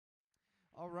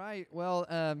All right. Well,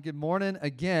 good morning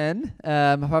again. If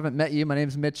I haven't met you, my name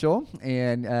is Mitchell,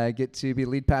 and get to be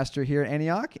lead pastor here at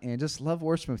Antioch, and just love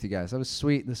worshiping with you guys. That was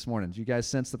sweet this morning. Did you guys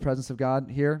sense the presence of God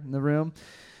here in the room?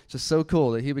 It's just so cool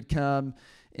that He would come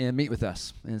and meet with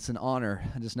us, and it's an honor.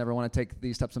 I just never want to take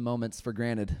these types of moments for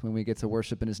granted when we get to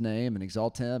worship in His name and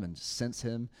exalt Him and sense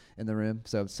Him in the room.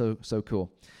 So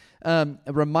cool. A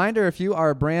reminder, if you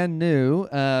are brand new,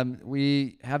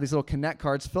 we have these little connect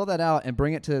cards. Fill that out and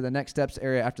bring it to the next steps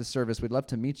area after the service. We'd love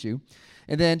to meet you.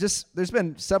 And then there's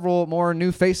been several more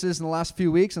new faces in the last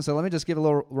few weeks, and so let me just give a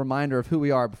little reminder of who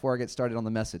we are before I get started on the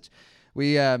message.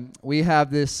 We have we have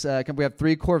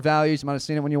 3 core values. You might have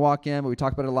seen it when you walk in, but we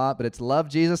talk about it a lot. But it's love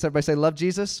Jesus. Everybody say love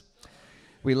Jesus.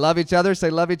 We love each other.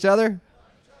 Say love each other.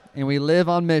 And we live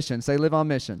on mission. Say live on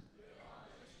mission.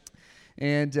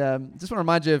 And just want to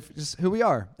remind you of just who we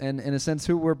are and, in a sense,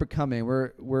 who we're becoming.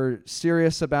 We're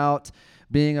serious about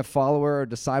being a follower or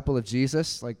disciple of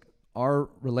Jesus. Like, our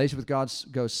relationship with God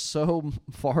goes so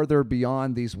farther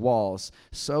beyond these walls,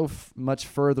 so much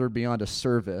further beyond a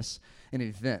service, an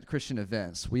event, Christian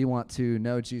events. We want to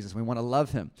know Jesus. We want to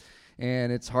love Him.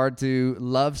 And it's hard to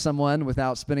love someone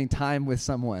without spending time with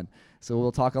someone. So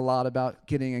we'll talk a lot about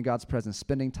getting in God's presence,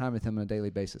 spending time with Him on a daily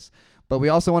basis. But we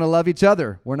also want to love each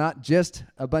other. We're not just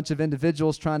a bunch of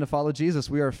individuals trying to follow Jesus.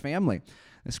 We are a family.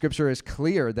 The Scripture is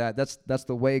clear that that's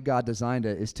the way God designed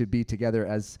it, is to be together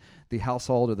as the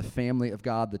household or the family of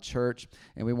God, the church.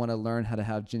 And we want to learn how to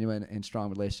have genuine and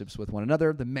strong relationships with one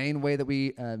another. The main way that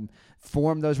we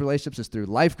form those relationships is through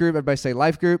life group. Everybody say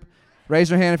life group. Raise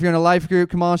your hand if you're in a life group.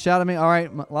 Come on, shout at me. All right,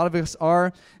 a lot of us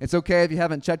are. It's okay if you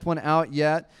haven't checked one out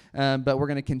yet, but we're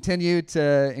going to continue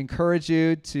to encourage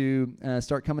you to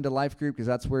start coming to life group, because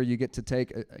that's where you get to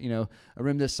take a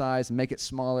room this size and make it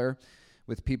smaller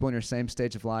with people in your same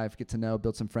stage of life, get to know,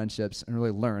 build some friendships, and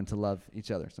really learn to love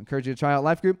each other. So I encourage you to try out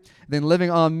life group. Then living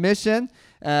on mission.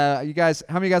 You guys,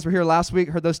 how many of you guys were here last week,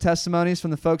 heard those testimonies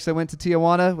from the folks that went to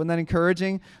Tijuana? Wasn't that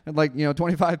encouraging? And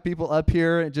 25 people up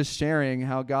here just sharing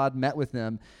how God met with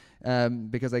them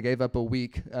because they gave up a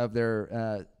week of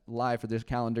their life or this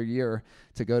calendar year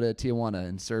to go to Tijuana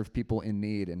and serve people in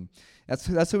need. And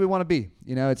that's who we want to be.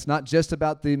 It's not just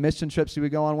about the mission trips we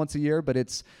go on once a year, but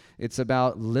it's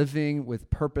about living with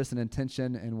purpose and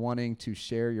intention and wanting to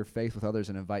share your faith with others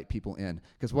and invite people in.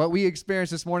 Because what we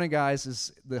experienced this morning, guys,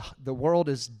 is the world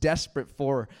is desperate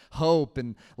for hope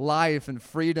and life and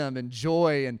freedom and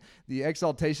joy and the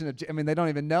exaltation of, they don't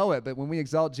even know it, but when we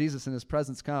exalt Jesus and His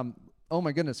presence come, oh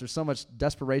my goodness, there's so much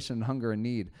desperation and hunger and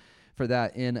need for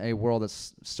that in a world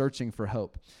that's searching for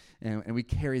hope. And we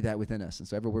carry that within us. And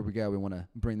so everywhere we go, we want to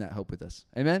bring that hope with us.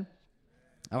 Amen?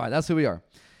 All right, that's who we are.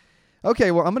 Okay,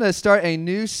 well, I'm going to start a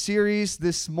new series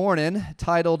this morning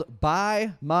titled,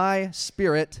 By My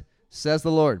Spirit, Says the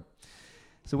Lord.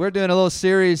 So we're doing a little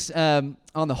series on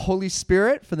the Holy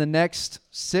Spirit for the next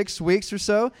 6 weeks or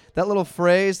so. That little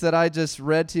phrase that I just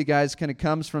read to you guys kind of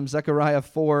comes from Zechariah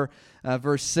 4,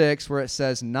 verse 6, where it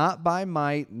says, not by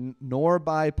might nor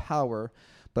by power,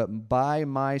 but by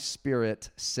my Spirit,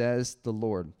 says the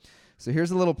Lord. So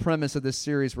here's a little premise of this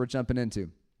series we're jumping into.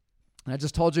 I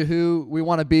just told you who we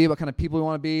want to be, what kind of people we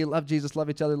want to be, love Jesus, love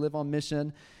each other, live on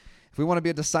mission. If we want to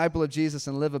be a disciple of Jesus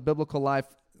and live a biblical life,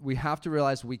 we have to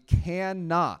realize we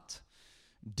cannot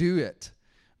do it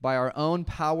by our own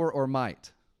power or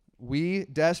might. We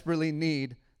desperately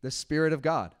need the Spirit of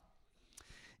God.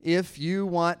 If you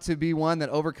want to be one that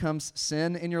overcomes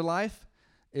sin in your life,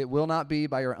 it will not be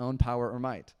by your own power or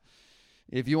might.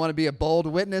 If you want to be a bold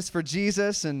witness for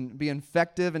Jesus and be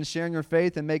effective in sharing your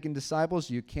faith and making disciples,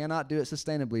 you cannot do it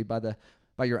sustainably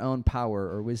by your own power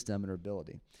or wisdom or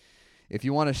ability. If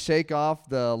you want to shake off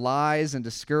the lies and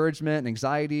discouragement and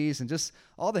anxieties and just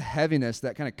all the heaviness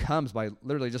that kind of comes by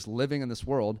literally just living in this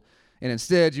world, and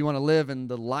instead you want to live in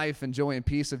the life and joy and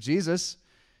peace of Jesus,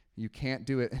 you can't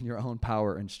do it in your own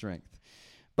power and strength.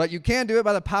 But you can do it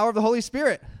by the power of the Holy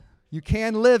Spirit. You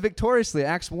can live victoriously.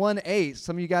 Acts 1:8.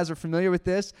 Some of you guys are familiar with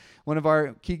this. One of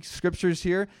our key scriptures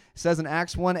here says in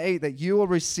Acts 1:8 that you will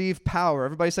receive power.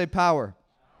 Everybody say power.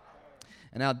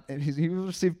 And now you will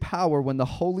receive power when the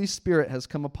Holy Spirit has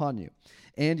come upon you.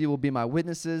 And you will be my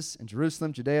witnesses in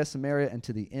Jerusalem, Judea, Samaria, and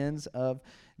to the ends of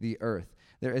the earth.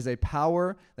 There is a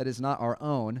power that is not our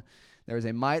own. There is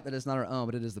a might that is not our own,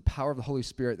 but it is the power of the Holy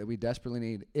Spirit that we desperately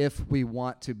need if we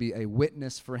want to be a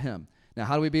witness for Him. Now,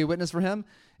 how do we be a witness for Him?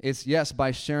 It's, yes,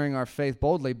 by sharing our faith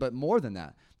boldly, but more than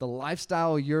that. The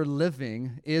lifestyle you're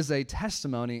living is a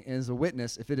testimony, is a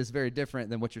witness, if it is very different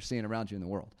than what you're seeing around you in the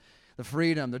world. The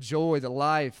freedom, the joy, the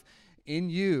life in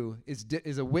you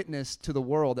is a witness to the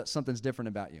world that something's different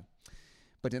about you.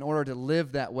 But in order to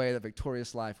live that way, that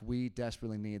victorious life, we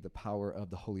desperately need the power of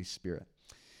the Holy Spirit.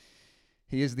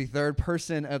 He is the third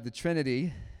person of the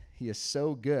Trinity. He is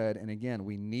so good, and again,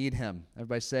 we need him.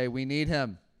 Everybody say, we need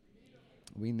him.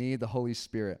 We need the Holy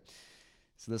Spirit.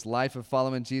 So this life of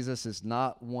following Jesus is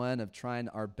not one of trying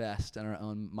our best in our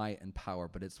own might and power,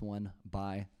 but it's one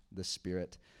by the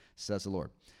Spirit, says the Lord.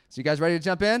 So you guys ready to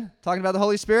jump in? Talking about the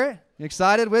Holy Spirit? You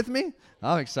excited with me?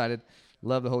 I'm excited.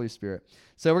 Love the Holy Spirit.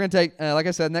 So we're going to take, like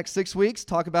I said, next 6 weeks,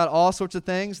 talk about all sorts of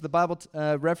things. The Bible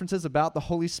references about the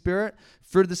Holy Spirit,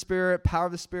 fruit of the Spirit, power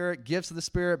of the Spirit, gifts of the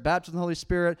Spirit, baptism of the Holy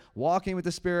Spirit, walking with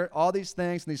the Spirit, all these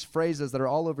things and these phrases that are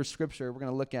all over Scripture. We're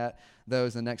going to look at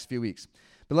those in the next few weeks.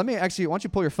 But let me actually, why don't you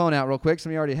pull your phone out real quick? Some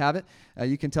of you already have it.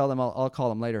 You can tell them, I'll call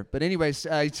them later. But anyways,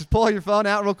 just pull your phone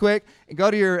out real quick and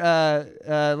go to your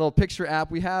little picture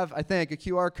app. We have, I think, a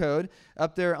QR code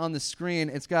up there on the screen.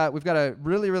 We've got a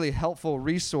really, really helpful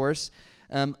resource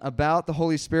about the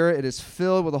Holy Spirit. It is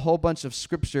filled with a whole bunch of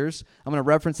scriptures. I'm going to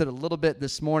reference it a little bit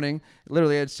this morning.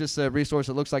 Literally, it's just a resource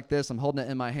that looks like this. I'm holding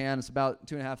it in my hand. It's about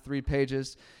 2.5, 3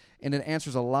 pages, and it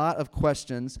answers a lot of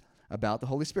questions about the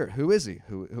Holy Spirit. Who is he?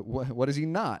 What is he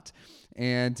not?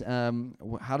 And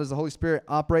how does the Holy Spirit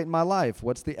operate in my life?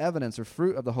 What's the evidence or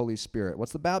fruit of the Holy Spirit?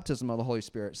 What's the baptism of the Holy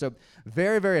Spirit? So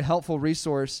very, very helpful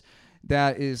resource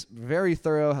that is very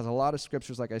thorough, has a lot of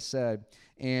scriptures, like I said.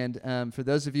 And for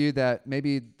those of you that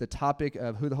maybe the topic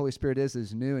of who the Holy Spirit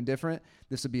is new and different,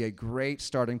 this would be a great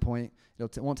starting point.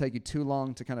 It won't take you too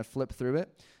long to kind of flip through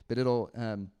it, but it'll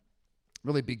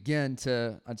really begin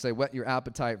to, I'd say, whet your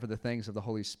appetite for the things of the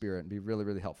Holy Spirit and be really,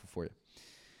 really helpful for you.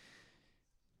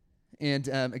 And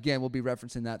again, we'll be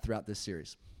referencing that throughout this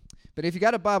series. But if you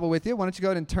got a Bible with you, why don't you go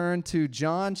ahead and turn to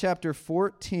John chapter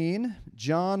 14.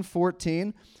 John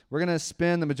 14. We're going to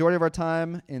spend the majority of our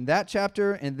time in that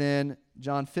chapter, and then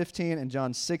John 15 and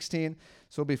John 16.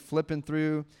 So we'll be flipping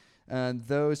through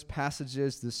those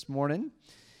passages this morning,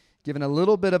 giving a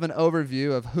little bit of an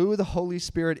overview of who the Holy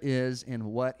Spirit is and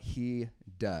what he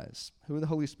does. Who the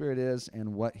Holy Spirit is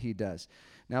and what he does.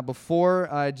 Now,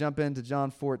 before I jump into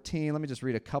John 14, let me just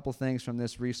read a couple things from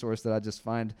this resource that I just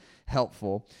find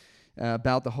helpful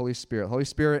about the Holy Spirit. The Holy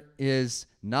Spirit is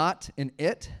not an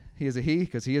it. He is a he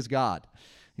because he is God.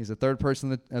 He's the third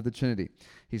person of the Trinity.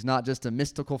 He's not just a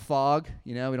mystical fog.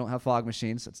 You know, we don't have fog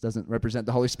machines. That doesn't represent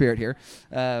the Holy Spirit here.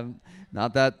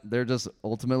 Not that they're just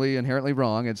ultimately inherently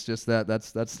wrong. It's just that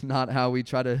that's not how we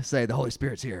try to say the Holy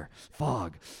Spirit's here.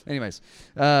 Fog. Anyways,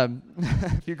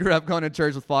 if you grew up going to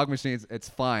church with fog machines, it's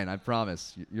fine. I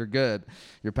promise. You're good.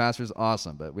 Your pastor's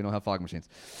awesome, but we don't have fog machines.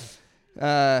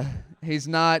 He's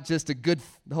not just the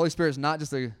Holy Spirit is not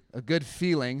just a good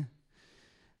feeling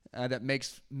that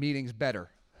makes meetings better.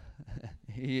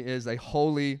 He's the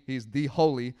Holy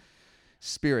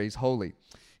Spirit. He's holy.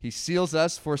 He seals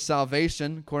us for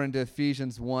salvation, according to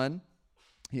Ephesians 1.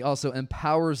 He also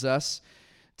empowers us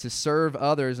to serve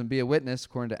others and be a witness,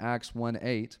 according to Acts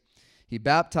 1:8. He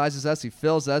baptizes us. He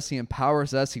fills us. He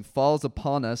empowers us. He falls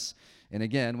upon us. And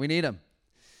again, we need him.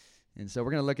 And so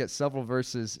we're going to look at several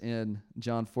verses in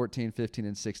John 14, 15,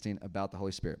 and 16 about the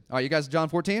Holy Spirit. All right, you guys, John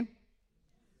 14?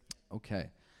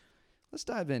 Okay. Let's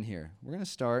dive in here. We're going to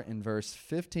start in verse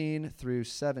 15 through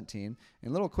 17. And a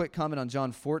little quick comment on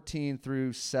John 14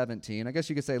 through 17. I guess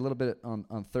you could say a little bit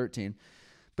on 13.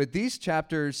 But these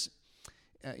chapters,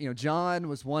 John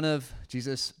was one of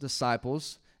Jesus'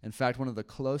 disciples. In fact, one of the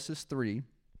closest three.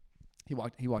 He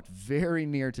walked very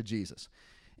near to Jesus.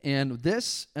 And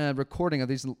this recording of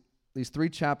these 3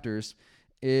 chapters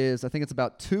is, I think it's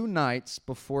about 2 nights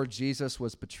before Jesus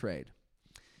was betrayed.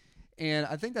 And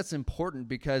I think that's important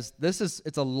because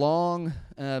it's a long,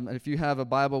 if you have a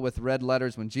Bible with red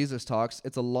letters when Jesus talks,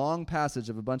 it's a long passage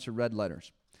of a bunch of red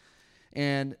letters.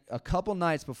 And a couple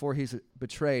nights before he's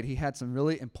betrayed, he had some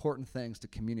really important things to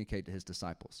communicate to his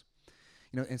disciples.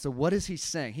 And so what is he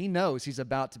saying? He knows he's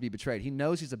about to be betrayed. He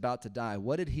knows he's about to die.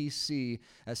 What did he see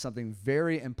as something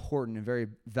very important and very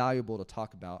valuable to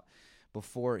talk about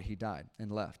before he died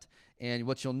and left? And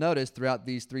what you'll notice throughout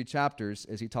these 3 chapters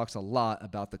is he talks a lot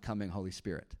about the coming Holy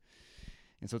Spirit.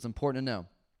 And so it's important to know.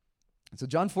 And so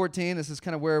John 14, this is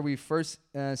kind of where we first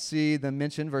see them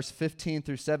mentioned, verse 15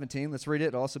 through 17. Let's read it.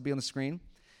 It'll also be on the screen.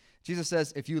 Jesus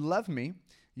says, "If you love me,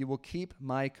 you will keep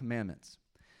my commandments.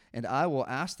 And I will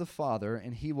ask the Father,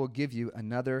 and he will give you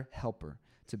another helper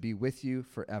to be with you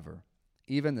forever,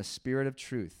 even the Spirit of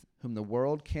truth, whom the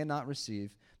world cannot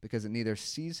receive because it neither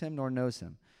sees him nor knows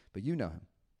him. But you know him,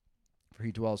 for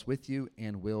he dwells with you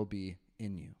and will be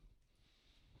in you."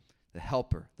 The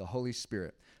helper, the Holy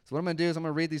Spirit. So what I'm going to do is I'm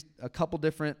going to read a couple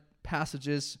different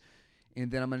passages,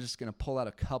 and then I'm just going to pull out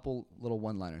a couple little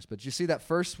one-liners. But you see that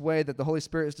first way that the Holy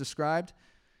Spirit is described?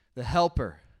 the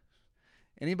helper.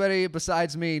 Anybody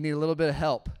besides me need a little bit of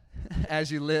help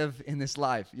as you live in this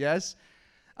life? Yes?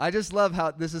 I just love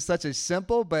how this is such a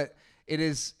simple, but it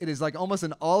is like almost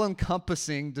an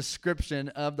all-encompassing description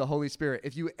of the Holy Spirit.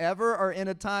 If you ever are in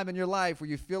a time in your life where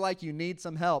you feel like you need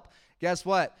some help, guess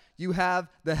what? You have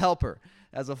the helper.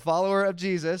 As a follower of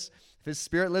Jesus, if his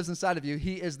Spirit lives inside of you,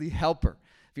 he is the helper.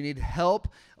 If you need help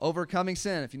overcoming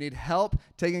sin, if you need help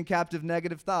taking captive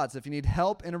negative thoughts, if you need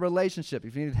help in a relationship,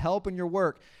 if you need help in your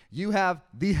work, you have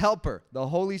the helper, the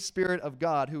Holy Spirit of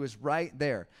God, who is right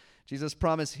there. Jesus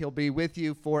promised he'll be with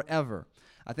you forever.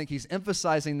 I think he's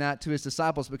emphasizing that to his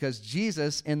disciples because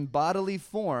Jesus, in bodily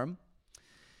form,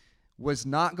 was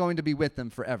not going to be with them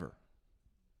forever.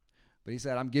 But he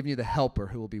said, I'm giving you the helper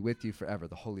who will be with you forever,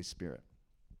 the Holy Spirit.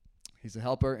 He's a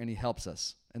helper, and he helps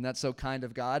us. And that's so kind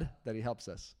of God that he helps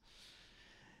us.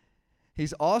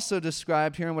 He's also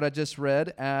described here in what I just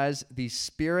read as the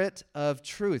Spirit of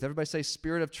truth. Everybody say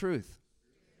Spirit of truth.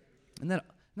 Isn't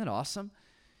that awesome?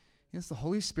 Yes, the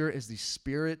Holy Spirit is the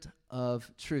Spirit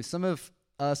of truth. Some of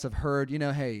us have heard,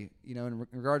 in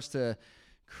regards to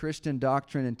Christian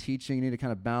doctrine and teaching, you need to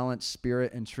kind of balance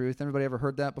spirit and truth. Everybody ever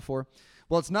heard that before?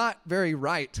 Well, it's not very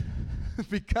right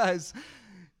because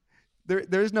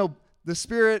the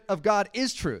Spirit of God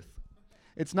is truth.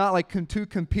 It's not like two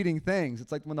competing things.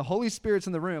 It's like when the Holy Spirit's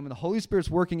in the room and the Holy Spirit's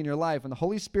working in your life and the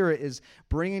Holy Spirit is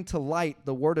bringing to light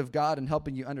the Word of God and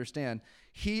helping you understand,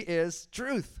 he is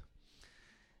truth.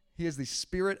 He is the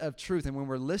Spirit of truth, and when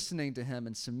we're listening to him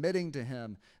and submitting to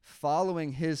him,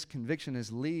 following his conviction,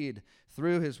 his lead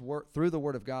through his work, through the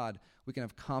Word of God, we can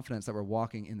have confidence that we're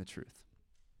walking in the truth.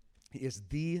 He is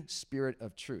the Spirit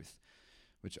of truth,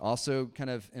 which also kind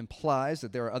of implies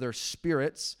that there are other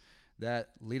spirits that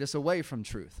lead us away from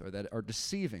truth or that are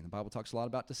deceiving. The Bible talks a lot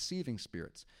about deceiving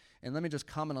spirits. And let me just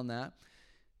comment on that.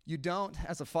 You don't,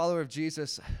 as a follower of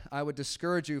Jesus, I would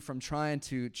discourage you from trying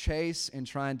to chase and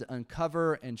trying to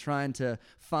uncover and trying to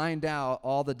find out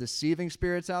all the deceiving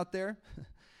spirits out there.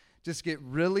 Just get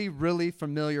really, really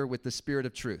familiar with the Spirit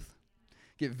of truth.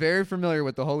 Get very familiar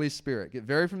with the Holy Spirit. Get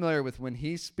very familiar with when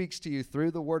he speaks to you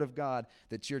through the Word of God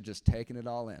that you're just taking it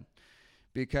all in.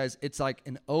 Because it's like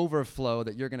an overflow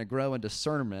that you're going to grow in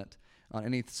discernment on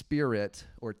any spirit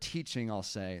or teaching, I'll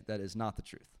say, that is not the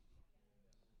truth.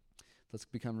 Let's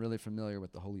become really familiar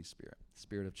with the Holy Spirit,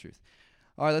 Spirit of truth.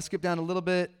 All right, let's skip down a little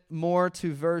bit more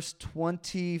to verse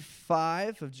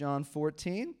 25 of John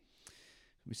 14.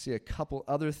 We see a couple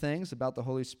other things about the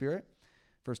Holy Spirit.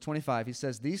 Verse 25, he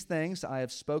says, "These things I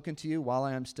have spoken to you while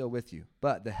I am still with you.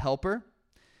 But the Helper,"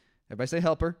 everybody say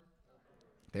Helper.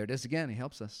 There it is again, he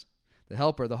helps us. The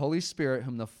Helper, the Holy Spirit,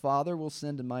 whom the Father will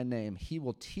send in my name, he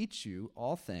will teach you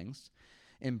all things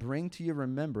and bring to your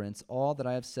remembrance all that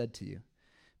I have said to you.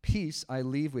 Peace I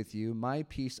leave with you, my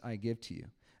peace I give to you.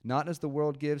 Not as the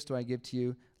world gives do I give to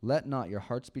you. Let not your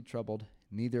hearts be troubled,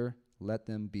 neither let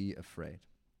them be afraid.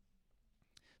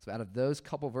 So out of those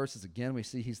couple verses, again, we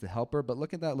see he's the helper. But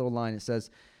look at that little line. It says,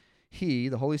 he,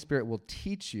 the Holy Spirit, will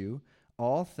teach you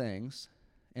all things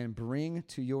and bring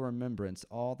to your remembrance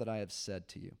all that I have said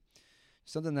to you.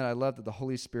 Something that I love that the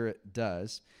Holy Spirit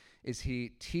does is he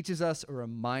teaches us or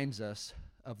reminds us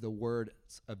of the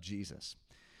words of Jesus.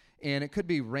 And it could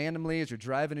be randomly as you're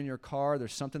driving in your car,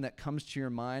 there's something that comes to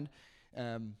your mind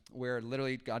where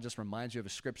literally God just reminds you of a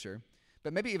scripture.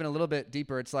 But maybe even a little bit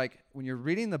deeper, it's like when you're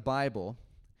reading the Bible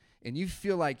and you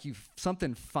feel like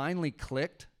something finally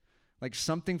clicked, like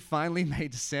something finally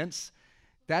made sense,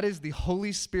 that is the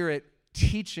Holy Spirit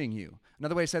teaching you.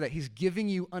 Another way to say that, he's giving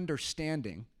you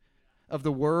understanding of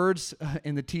the words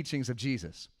and the teachings of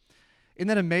Jesus. Isn't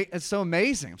that it's so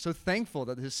amazing? I'm so thankful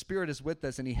that his Spirit is with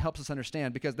us and he helps us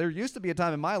understand, because there used to be a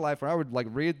time in my life where I would like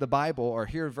read the Bible or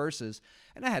hear verses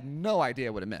and I had no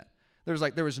idea what it meant.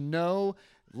 There was no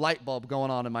light bulb going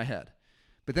on in my head.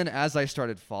 But then as I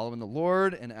started following the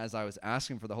Lord and as I was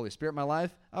asking for the Holy Spirit in my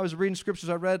life, I was reading scriptures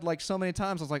I read like so many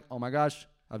times. I was like, oh my gosh,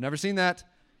 I've never seen that.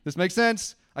 This makes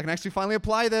sense. I can actually finally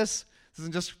apply this. This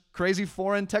isn't just crazy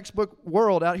foreign textbook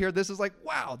world out here. This is like,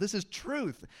 wow, this is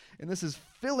truth. And this is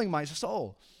filling my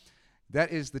soul.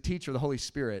 That is the teacher, the Holy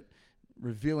Spirit,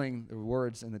 revealing the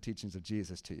words and the teachings of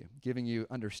Jesus to you, giving you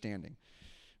understanding.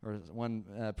 Or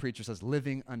one preacher says,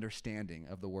 living understanding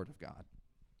of the Word of God.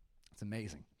 It's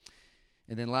amazing.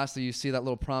 And then lastly, you see that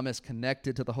little promise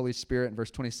connected to the Holy Spirit in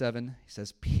verse 27. He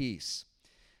says, peace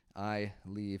I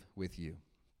leave with you.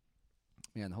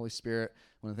 Man, the Holy Spirit,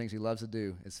 one of the things he loves to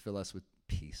do is fill us with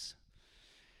peace.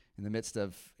 In the midst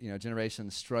of,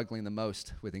 generations struggling the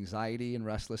most with anxiety and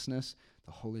restlessness,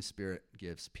 the Holy Spirit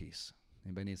gives peace.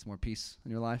 Anybody needs more peace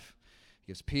in your life?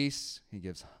 He gives peace. He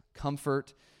gives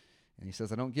comfort. And he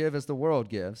says, I don't give as the world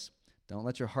gives. Don't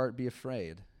let your heart be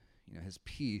afraid. His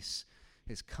peace,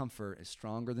 his comfort is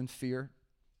stronger than fear.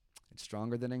 It's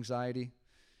stronger than anxiety.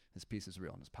 His peace is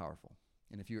real and it's powerful.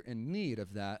 And if you're in need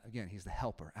of that, again, he's the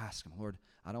helper. Ask him, Lord,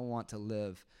 I don't want to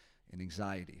live in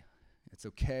anxiety. It's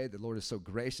okay. The Lord is so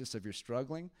gracious if you're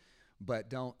struggling,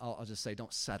 but I'll just say,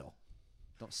 don't settle.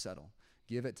 Don't settle.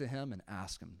 Give it to him and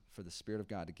ask him for the Spirit of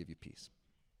God to give you peace.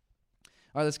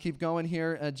 All right, let's keep going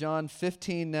here. John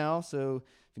 15 now. So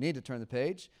if you need to turn the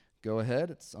page, go ahead.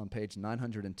 It's on page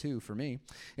 902 for me.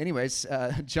 Anyways,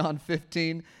 John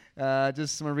 15,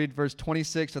 just I'm going to read verse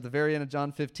 26 at the very end of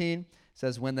John 15. It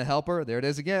says, when the helper, there it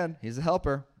is again, he's the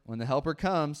helper. When the helper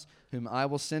comes, whom I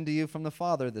will send to you from the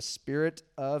Father, the Spirit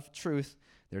of truth,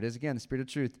 there it is again, the Spirit of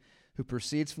truth, who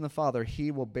proceeds from the Father, he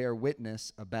will bear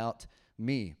witness about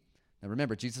me. Now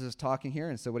remember, Jesus is talking here,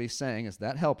 and so what he's saying is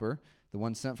that helper, the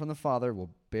one sent from the Father,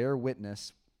 will bear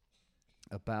witness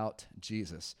about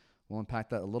Jesus. We'll unpack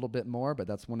that a little bit more, but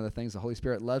that's one of the things the Holy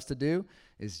Spirit loves to do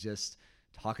is just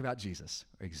talk about Jesus,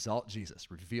 exalt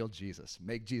Jesus, reveal Jesus,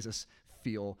 make Jesus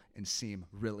feel and seem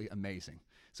really amazing.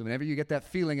 So whenever you get that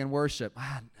feeling in worship,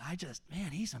 man,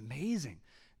 he's amazing.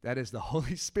 That is the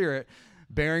Holy Spirit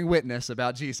bearing witness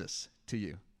about Jesus to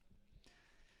you.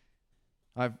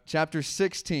 Chapter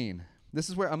 16. This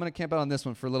is where I'm going to camp out on this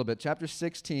one for a little bit. Chapter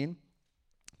 16,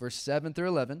 verse 7 through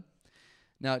 11.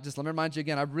 Now, just let me remind you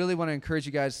again, I really want to encourage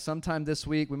you guys sometime this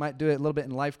week. We might do it a little bit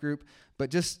in life group, but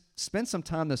just spend some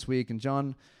time this week in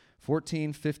John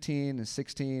 14, 15, and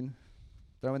 16.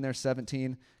 Throw in there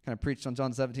 17. Kind of preached on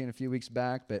John 17 a few weeks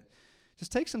back, but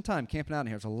just take some time camping out in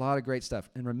here. There's a lot of great stuff.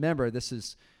 And remember, this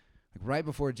is like right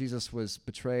before Jesus was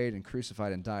betrayed and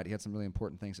crucified and died. He had some really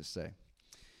important things to say.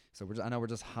 So I know we're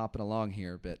just hopping along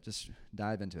here, but just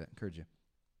dive into it. Encourage you.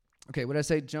 Okay, what did I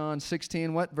say? John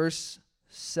 16, what? Verse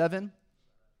 7?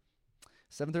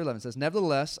 7 through 11 says,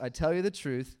 nevertheless, I tell you the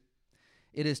truth,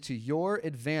 it is to your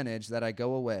advantage that I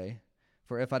go away.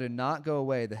 For if I do not go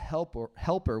away, the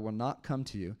helper will not come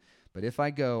to you. But if I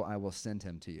go, I will send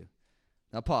him to you.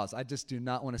 Now pause. I just do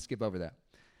not want to skip over that.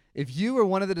 If you were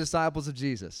one of the disciples of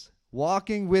Jesus,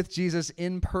 walking with Jesus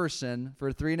in person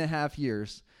for 3.5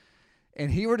 years, and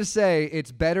he were to say,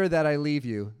 it's better that I leave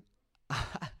you,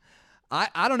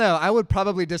 I don't know. I would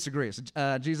probably disagree.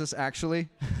 So, Jesus, actually,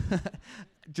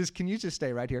 can you just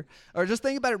stay right here? Or just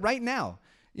think about it right now.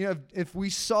 If we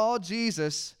saw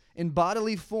Jesus in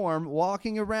bodily form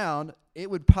walking around, it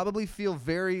would probably feel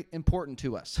very important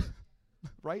to us,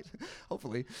 right?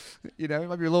 Hopefully. You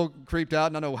might be a little creeped out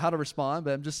and not know how to respond,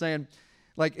 but I'm just saying,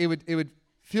 like, it would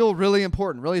feel really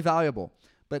important, really valuable.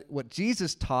 But what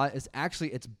Jesus taught is actually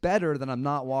it's better that I'm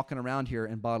not walking around here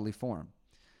in bodily form.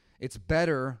 It's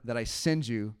better that I send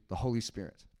you the Holy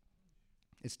Spirit.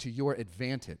 It's to your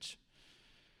advantage.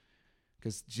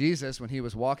 Because Jesus, when he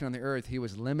was walking on the earth, he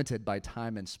was limited by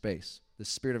time and space. The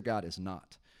Spirit of God is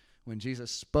not. When Jesus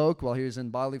spoke while he was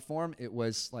in bodily form, it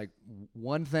was like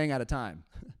one thing at a time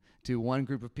to one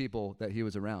group of people that he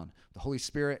was around. The Holy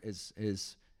Spirit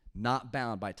is not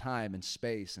bound by time and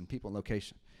space and people and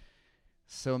location.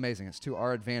 So amazing. It's to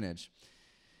our advantage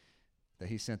that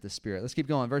he sent the Spirit. Let's keep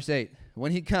going. Verse 8.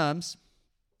 When he comes,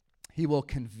 he will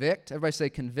convict. Everybody say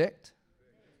convict.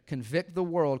 Convict the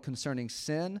world concerning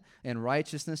sin and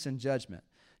righteousness and judgment.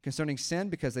 Concerning sin,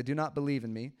 because they do not believe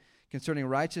in me. Concerning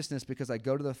righteousness, because I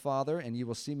go to the Father and you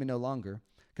will see me no longer.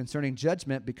 Concerning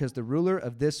judgment, because the ruler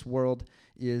of this world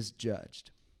is judged.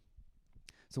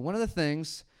 So one of the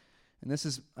things, and this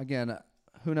is, again,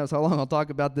 who knows how long I'll talk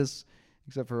about this,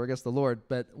 except for, I guess, the Lord,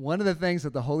 but one of the things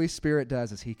that the Holy Spirit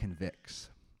does is he convicts.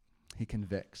 He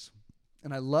convicts.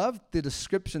 And I love the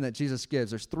description that Jesus gives.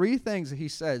 There's 3 things that he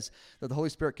says that the Holy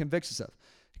Spirit convicts us of.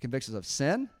 He convicts us of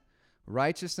sin,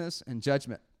 righteousness, and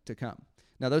judgment to come.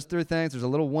 Now, those 3 things, there's a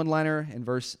little one-liner in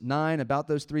verse 9 about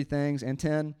those 3 things and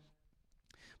 10.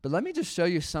 But let me just show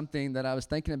you something that I was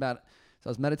thinking about. So I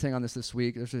was meditating on this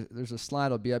week. There's a slide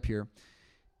that'll be up here.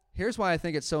 Here's why I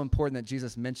think it's so important that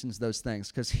Jesus mentions those things,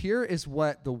 because here is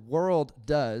what the world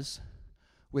does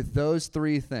with those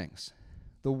 3 things.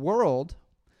 The world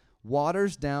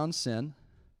waters down sin,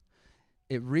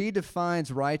 it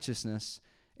redefines righteousness,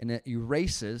 and it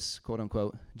erases, quote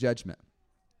unquote, judgment.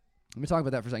 Let me talk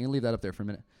about that for a second. You can leave that up there for a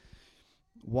minute.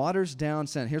 Waters down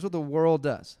sin. Here's what the world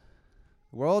does.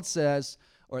 The world says,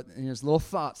 or there's little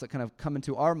thoughts that kind of come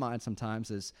into our mind sometimes,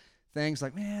 is things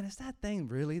like, man, is that thing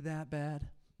really that bad?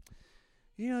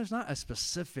 There's not a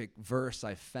specific verse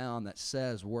I found that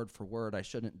says word for word I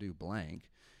shouldn't do blank.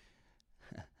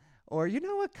 Or, you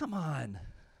know what, come on.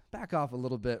 Back off a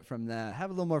little bit from that. Have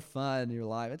a little more fun in your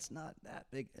life. It's not that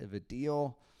big of a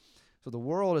deal. So the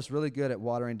world is really good at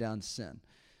watering down sin.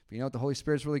 But you know what the Holy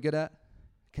Spirit's really good at?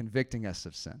 Convicting us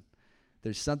of sin.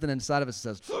 There's something inside of us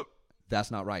that says,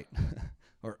 that's not right.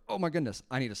 Or, oh my goodness,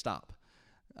 I need to stop.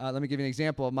 Let me give you an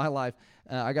example of my life.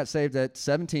 I got saved at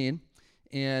 17,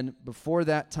 and before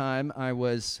that time, I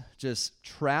was just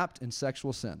trapped in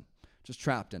sexual sin, just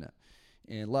trapped in it.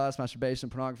 And lust, masturbation,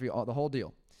 pornography, the whole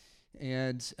deal.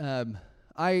 And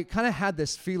I kind of had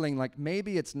this feeling like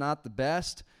maybe it's not the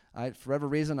best. For whatever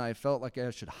reason, I felt like I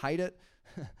should hide it.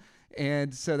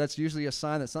 And so that's usually a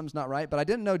sign that something's not right. But I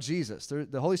didn't know Jesus.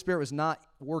 The Holy Spirit was not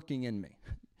working in me.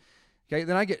 Okay,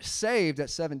 then I get saved at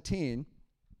 17.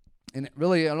 And it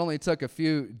only took a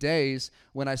few days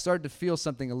when I started to feel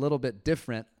something a little bit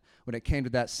different when it came to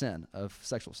that sin of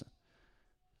sexual sin.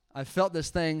 I felt this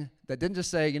thing that didn't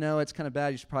just say, it's kind of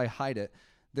bad, you should probably hide it.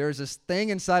 There's this thing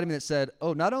inside of me that said,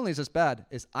 oh, not only is this bad,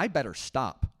 I better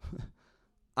stop.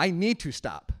 I need to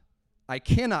stop. I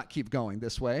cannot keep going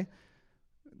this way.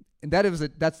 And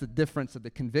that's the difference of the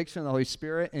conviction of the Holy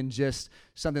Spirit and just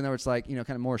something that was like, kind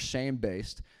of more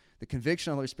shame-based. The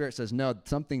conviction of the Holy Spirit says, no,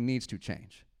 something needs to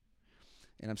change.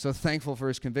 And I'm so thankful for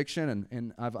his conviction,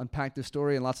 and I've unpacked this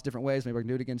story in lots of different ways. Maybe I can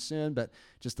do it again soon, but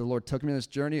just the Lord took me on this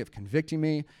journey of convicting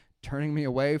me, turning me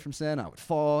away from sin. I would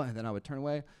fall, and then I would turn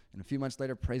away. And a few months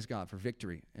later, praise God for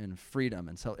victory and freedom.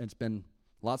 And so it's been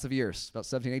lots of years, about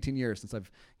 17, 18 years since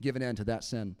I've given in to that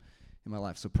sin in my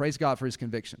life. So praise God for his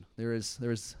conviction. There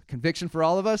is conviction for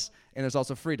all of us, and there's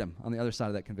also freedom on the other side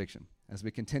of that conviction. As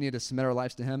we continue to submit our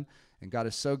lives to him, and God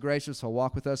is so gracious, he'll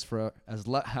walk with us for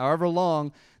however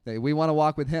long that we want to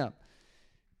walk with him.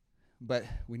 But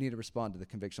we need to respond to the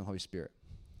conviction of the Holy Spirit.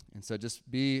 And so just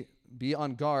be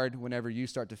on guard whenever you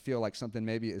start to feel like something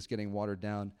maybe is getting watered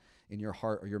down in your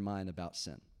heart or your mind about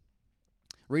sin.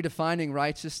 Redefining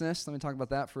righteousness. Let me talk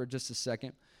about that for just a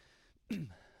second.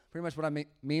 Pretty much what I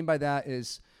mean by that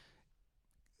is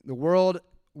the world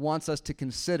wants us to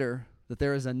consider that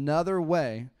there is another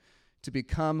way to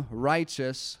become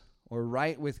righteous or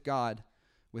right with God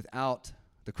without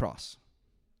the cross.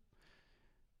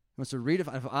 It wants to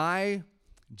redefine. If I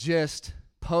just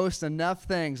post enough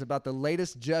things about the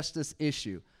latest justice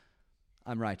issue,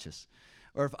 I'm righteous.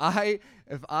 Or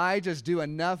if I just do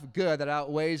enough good that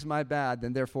outweighs my bad,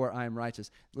 then therefore I am righteous.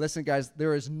 Listen, guys,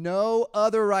 there is no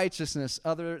other righteousness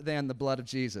other than the blood of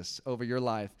Jesus over your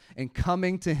life. And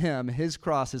coming to him, his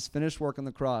cross, his finished work on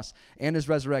the cross, and his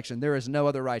resurrection, there is no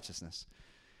other righteousness.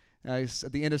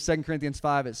 At the end of 2 Corinthians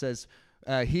 5, it says,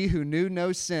 he who knew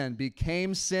no sin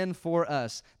became sin for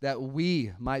us, that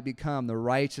we might become the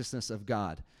righteousness of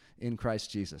God in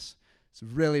Christ Jesus. It's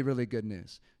really, really good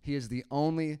news. He is the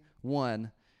only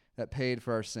one that paid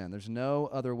for our sin. There's no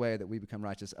other way that we become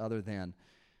righteous other than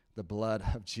the blood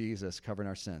of Jesus covering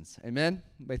our sins. Amen?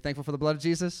 Anybody thankful for the blood of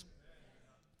Jesus?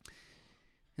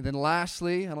 And then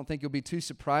lastly, I don't think you'll be too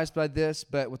surprised by this,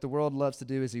 but what the world loves to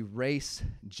do is erase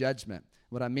judgment.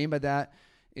 What I mean by that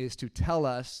is to tell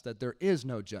us that there is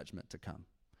no judgment to come.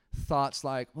 Thoughts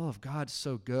like, well, if God's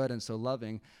so good and so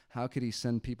loving, how could he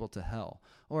send people to hell?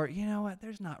 Or, you know what,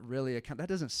 there's not really that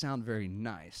doesn't sound very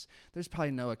nice. There's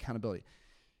probably no accountability.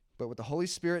 But what the Holy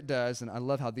Spirit does, and I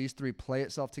love how these three play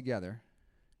itself together,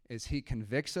 is he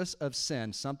convicts us of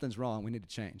sin. Something's wrong. We need to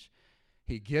change.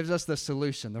 He gives us the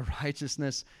solution, the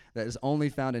righteousness that is only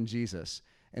found in Jesus.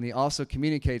 And he also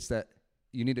communicates that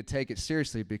you need to take it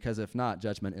seriously, because if not,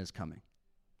 judgment is coming.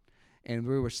 And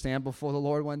we will stand before the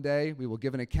Lord one day. We will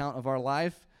give an account of our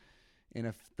life. And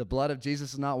if the blood of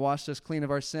Jesus has not washed us clean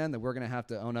of our sin, then we're going to have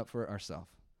to own up for it ourselves.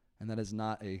 And that's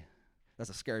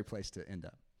a scary place to end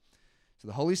up. So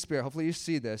the Holy Spirit, hopefully you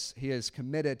see this, he is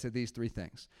committed to these three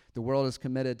things. The world is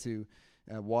committed to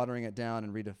watering it down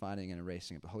and redefining and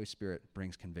erasing it. The Holy Spirit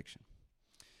brings conviction.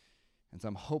 And so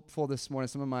I'm hopeful this morning.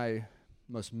 Some of my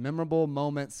most memorable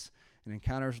moments and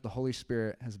encounters with the Holy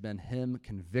Spirit has been him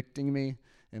convicting me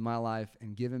in my life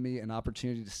and giving me an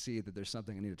opportunity to see that there's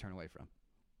something I need to turn away from.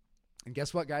 And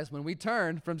guess what, guys? When we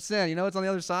turn from sin, you know what's on the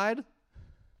other side?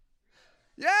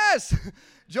 Yes!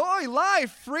 Joy,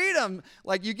 life, freedom.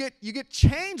 Like you get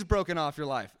chains broken off your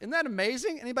life. Isn't that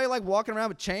amazing? Anybody like walking around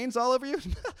with chains all over you?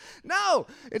 No!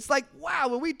 It's like, wow,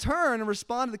 when we turn and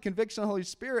respond to the conviction of the Holy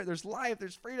Spirit, there's life,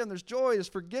 there's freedom, there's joy, there's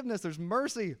forgiveness, there's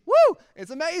mercy. Woo!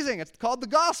 It's amazing. It's called the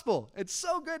gospel. It's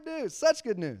so good news, such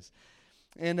good news.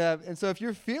 And so if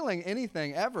you're feeling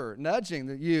anything ever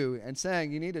nudging you and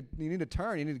saying you need to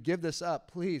turn, you need to give this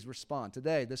up, please respond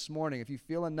today, this morning. If you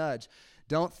feel a nudge,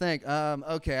 don't think,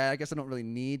 okay, I guess I don't really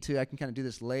need to. I can kind of do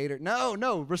this later.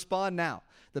 No, respond now.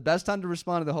 The best time to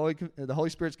respond to the Holy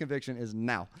Spirit's conviction is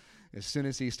now, as soon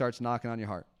as he starts knocking on your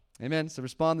heart. Amen? So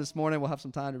respond this morning. We'll have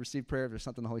some time to receive prayer if there's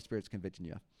something the Holy Spirit's convicting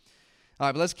you of. All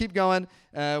right, but let's keep going.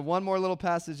 One more little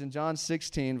passage in John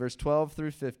 16, verse 12 through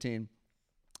 15.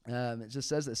 It just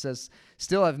says,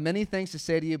 "Still I have many things to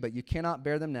say to you, but you cannot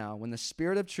bear them now. When the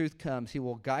Spirit of truth comes, he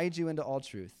will guide you into all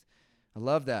truth." I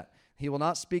love that. "He will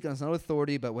not speak on his own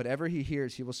authority, but whatever he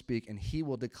hears, he will speak, and he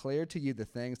will declare to you the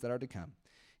things that are to come.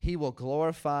 He will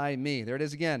glorify me." There it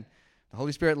is again. The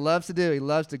Holy Spirit loves to do. He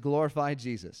loves to glorify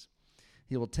Jesus.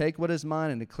 "He will take what is mine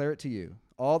and declare it to you.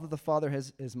 All that the Father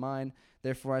has is mine.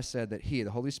 Therefore I said that he,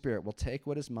 the Holy Spirit, will take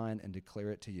what is mine and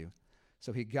declare it to you."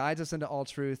 So he guides us into all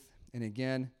truth. And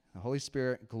again, the Holy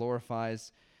Spirit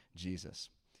glorifies Jesus.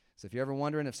 So if you're ever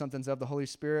wondering if something's of the Holy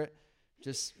Spirit,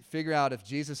 just figure out if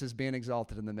Jesus is being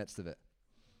exalted in the midst of it.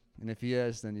 And if he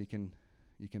is, then you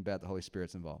can bet the Holy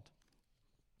Spirit's involved.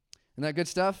 Isn't that good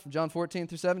stuff? John 14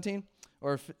 through 17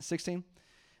 or 16.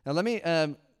 Now let me,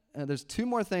 there's two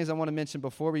more things I want to mention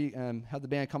before we have the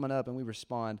band coming up and we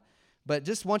respond. But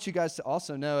just want you guys to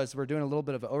also know, as we're doing a little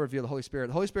bit of an overview of the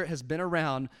Holy Spirit has been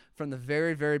around from the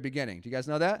very, very beginning. Do you guys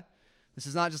know that? This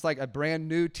is not just like a brand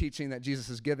new teaching that Jesus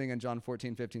is giving in John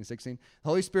 14, 15, 16. The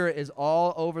Holy Spirit is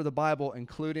all over the Bible,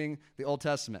 including the Old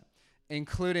Testament,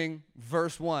 including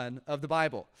verse 1 of the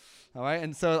Bible. All right,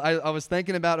 and so I was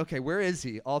thinking about, okay, where is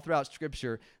he all throughout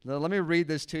Scripture? Now, let me read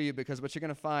this to you, because what you're going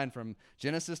to find from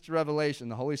Genesis to Revelation,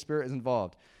 the Holy Spirit is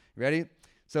involved. You ready?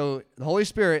 So the Holy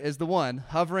Spirit is the one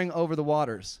hovering over the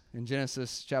waters in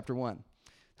Genesis chapter 1.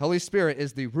 The Holy Spirit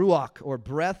is the ruach, or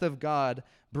breath of God,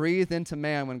 breathed into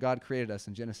man when God created us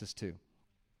in Genesis 2.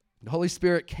 The Holy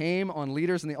Spirit came on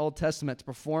leaders in the Old Testament to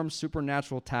perform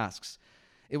supernatural tasks.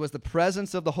 It was the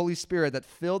presence of the Holy Spirit that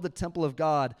filled the temple of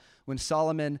God when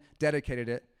Solomon dedicated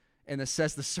it. And it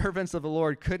says the servants of the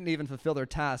Lord couldn't even fulfill their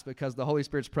task because the Holy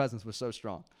Spirit's presence was so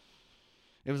strong.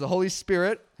 It was the Holy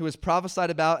Spirit who was prophesied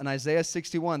about in Isaiah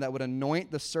 61 that would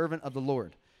anoint the servant of the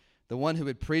Lord, the one who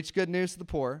would preach good news to the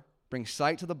poor, bring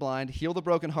sight to the blind, heal the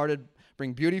brokenhearted,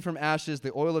 bring beauty from ashes,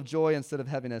 the oil of joy instead of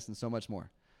heaviness, and so much more.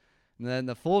 And then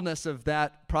the fullness of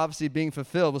that prophecy being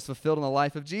fulfilled was fulfilled in the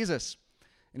life of Jesus.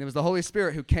 And it was the Holy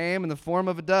Spirit who came in the form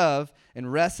of a dove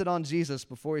and rested on Jesus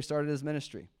before he started his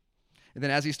ministry. And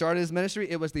then as he started his ministry,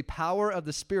 it was the power of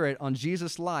the Spirit on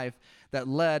Jesus' life that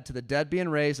led to the dead being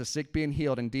raised, the sick being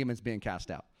healed, and demons being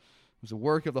cast out. It was a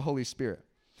work of the Holy Spirit.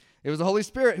 It was the Holy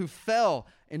Spirit who fell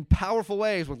in powerful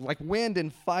ways with like wind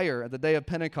and fire at the day of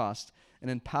Pentecost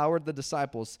and empowered the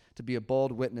disciples to be a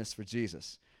bold witness for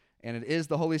Jesus. And it is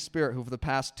the Holy Spirit who for the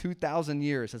past 2,000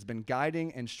 years has been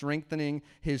guiding and strengthening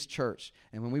his church.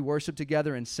 And when we worship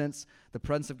together and sense the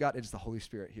presence of God, it's the Holy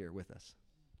Spirit here with us.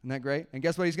 Isn't that great? And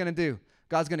guess what he's going to do?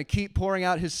 God's going to keep pouring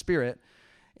out his Spirit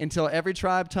until every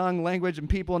tribe, tongue, language, and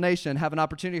people, nation have an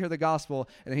opportunity to hear the gospel,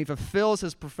 and then he fulfills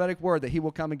his prophetic word that he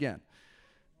will come again.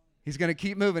 He's going to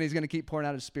keep moving. He's going to keep pouring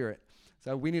out his Spirit.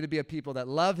 So we need to be a people that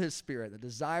love his Spirit, that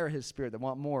desire his Spirit, that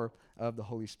want more of the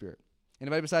Holy Spirit.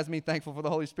 Anybody besides me thankful for the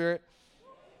Holy Spirit?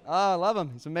 Oh, I love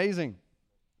him. It's amazing.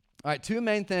 All right, two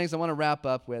main things I want to wrap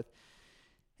up with.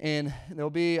 And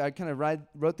there'll be, I kind of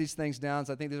wrote these things down,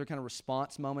 so I think these are kind of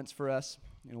response moments for us.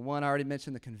 You know, one, I already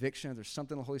mentioned the conviction. If there's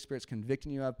something the Holy Spirit's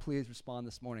convicting you of, please respond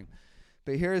this morning.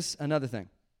 But here's another thing.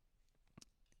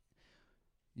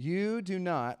 You do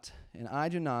not, and I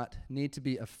do not, need to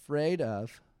be afraid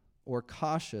of or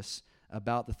cautious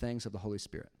about the things of the Holy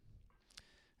Spirit.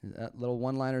 That little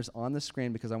one-liner's on the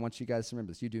screen because I want you guys to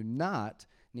remember this. You do not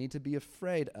need to be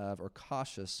afraid of or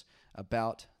cautious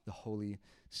about the Holy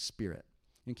Spirit.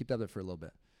 You can keep that there for a little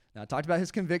bit. Now, I talked about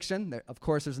his conviction. Of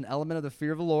course, there's an element of the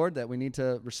fear of the Lord that we need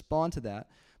to respond to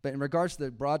that. But in regards to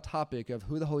the broad topic of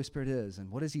who the Holy Spirit is and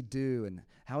what does he do and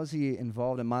how is he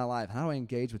involved in my life, how do I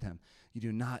engage with him, you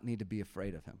do not need to be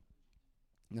afraid of him.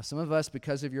 Now, some of us,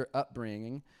 because of your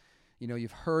upbringing, you know,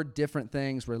 you've heard different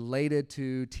things related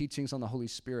to teachings on the Holy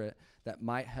Spirit that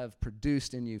might have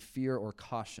produced in you fear or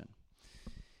caution.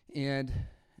 And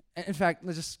in fact,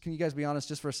 can you guys be honest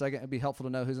just for a second? It'd be helpful to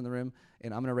know who's in the room.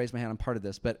 And I'm going to raise my hand. I'm part of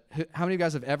this. But how many of you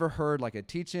guys have ever heard like a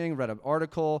teaching, read an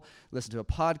article, listened to a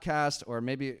podcast, or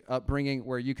maybe upbringing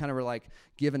where you kind of were like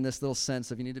given this little sense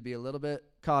of you need to be a little bit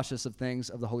cautious of things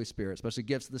of the Holy Spirit, especially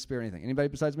gifts of the Spirit, anything? Anybody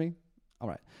besides me? All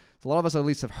right. So a lot of us at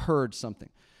least have heard something.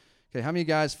 Okay, how many of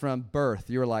you guys from birth,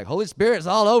 you were like, Holy Spirit's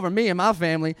all over me and my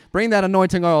family. Bring that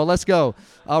anointing oil. Let's go.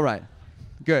 All right.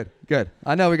 Good.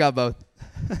 I know we got both.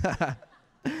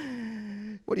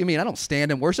 What do you mean? I don't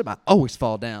stand and worship. I always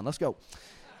fall down. Let's go.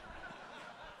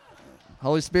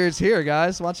 Holy Spirit's here,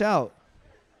 guys. Watch out.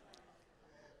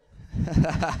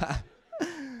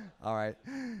 All right.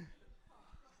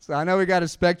 So I know we got a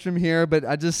spectrum here, but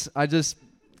I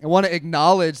want to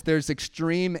acknowledge there's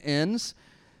extreme ends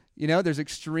There's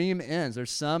extreme ends.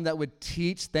 There's some that would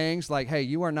teach things like, hey,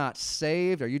 you are not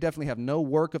saved, or you definitely have no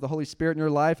work of the Holy Spirit in your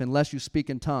life unless you speak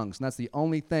in tongues. And that's the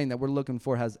only thing that we're looking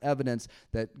for has evidence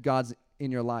that God's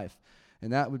in your life.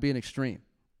 And that would be an extreme.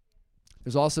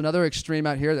 There's also another extreme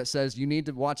out here that says you need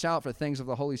to watch out for things of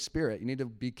the Holy Spirit. You need to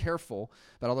be careful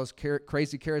about all those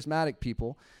crazy charismatic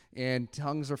people, and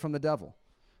tongues are from the devil.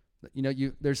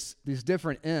 There's these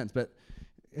different ends, but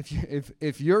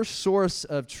if your source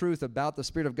of truth about the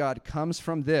Spirit of God comes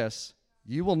from this,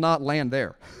 you will not land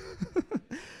there.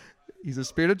 He's a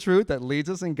Spirit of truth that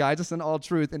leads us and guides us in all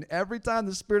truth. And every time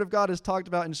the Spirit of God is talked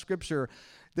about in Scripture,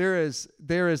 there is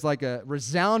like a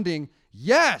resounding,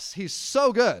 yes, he's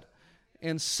so good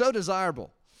and so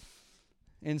desirable.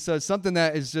 And so it's something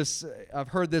that is just, I've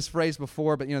heard this phrase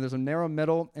before, but there's a narrow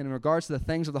middle. And in regards to the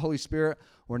things of the Holy Spirit,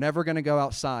 we're never going to go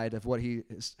outside of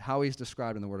how he's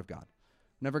described in the Word of God.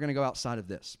 Never going to go outside of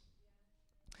this.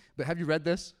 But have you read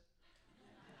this?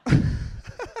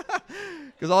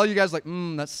 Because all you guys are like,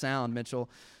 that's sound, Mitchell.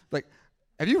 Like,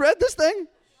 have you read this thing?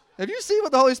 Have you seen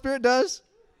what the Holy Spirit does?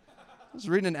 I was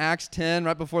reading in Acts 10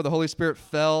 right before the Holy Spirit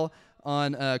fell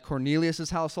on Cornelius'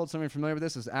 household. Some of you are familiar with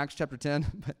this. It's Acts chapter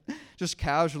 10. But just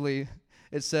casually,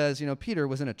 it says, Peter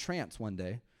was in a trance one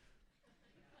day.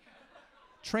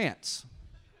 Trance.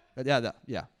 Yeah.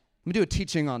 Let me do a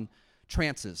teaching on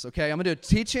trances, okay? I'm going to do a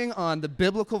teaching on the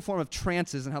biblical form of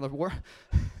trances and how the word.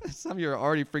 Some of you are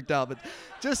already freaked out, but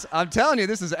I'm telling you,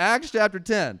 this is Acts chapter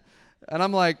 10. And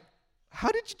I'm like, how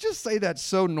did you just say that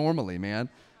so normally, man?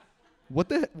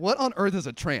 What on earth is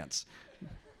a trance?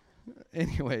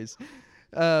 Anyways,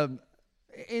 and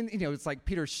it's like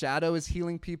Peter's shadow is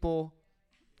healing people.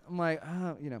 I'm like,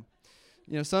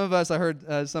 some of us, I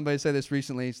heard somebody say this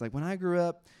recently. It's like, when I grew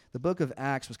up, the book of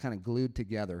Acts was kind of glued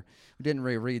together. We didn't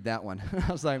really read that one.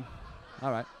 I was like, all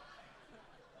right.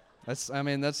 It's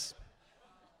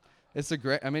a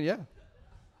great, yeah.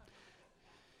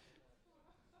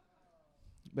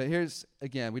 But here's,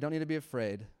 again, we don't need to be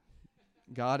afraid.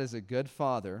 God is a good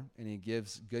father, and he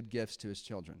gives good gifts to his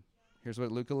children. Here's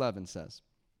what Luke 11 says.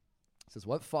 It says,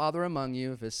 what father among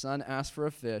you, if his son asks for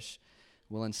a fish,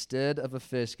 will instead of a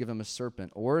fish give him a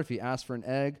serpent? Or if he asks for an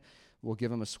egg, will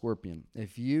give him a scorpion?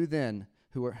 If you then,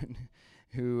 who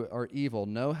are evil,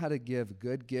 know how to give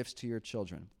good gifts to your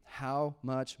children, how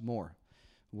much more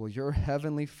will your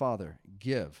heavenly Father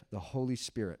give the Holy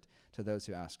Spirit to those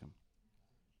who ask him?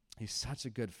 He's such a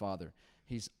good father.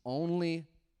 He only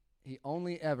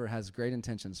ever has great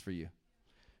intentions for you.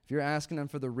 If you're asking him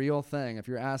for the real thing, if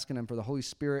you're asking him for the Holy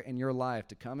Spirit in your life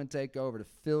to come and take over, to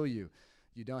fill you,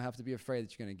 you don't have to be afraid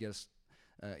that you're going to get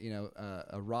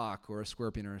a rock or a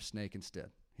scorpion or a snake instead.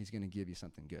 He's going to give you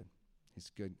something good.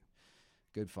 He's a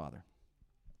good father.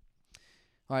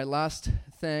 All right, last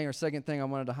thing or second thing I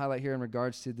wanted to highlight here in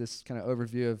regards to this kind of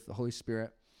overview of the Holy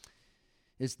Spirit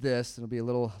is this. It'll be a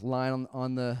little line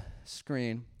on the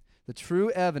screen. The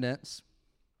true evidence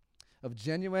of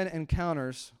genuine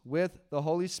encounters with the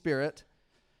Holy Spirit, ...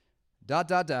 I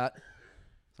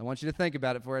want you to think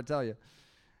about it before I tell you.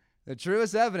 The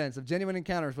truest evidence of genuine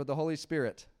encounters with the Holy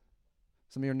Spirit.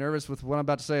 Some of you are nervous with what I'm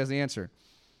about to say as the answer.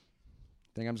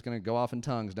 Think I'm just going to go off in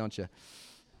tongues, don't you?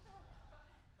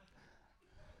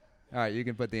 All right, you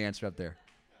can put the answer up there.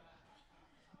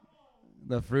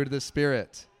 The fruit of the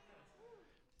Spirit.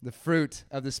 The fruit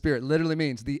of the Spirit literally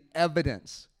means the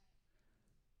evidence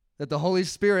that the Holy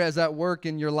Spirit is at work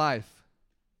in your life.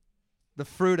 The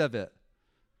fruit of it.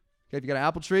 Okay, if you got an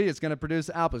apple tree, it's going to produce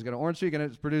apples. You got an orange tree, it's going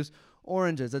to produce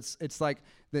oranges. It's like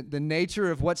the nature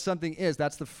of what something is.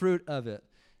 That's the fruit of it.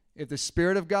 If the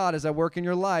Spirit of God is at work in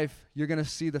your life, you're going to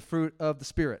see the fruit of the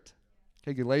Spirit.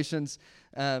 Okay, Galatians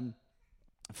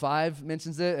 5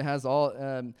 mentions it. It has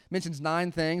mentions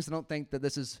 9 things. I don't think that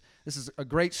this is a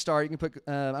great start. You can put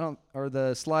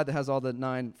the slide that has all the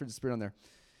 9 fruits of the Spirit on there.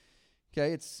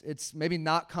 Okay, it's maybe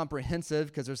not comprehensive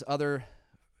because there's other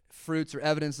fruits or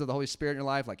evidence of the Holy Spirit in your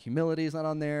life, like humility is not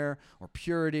on there, or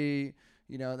purity,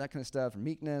 that kind of stuff, or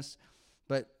meekness.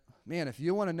 But man, if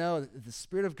you want to know that the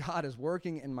Spirit of God is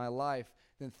working in my life,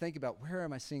 then think about, where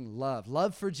am I seeing love?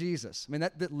 Love for Jesus. I mean,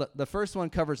 the first one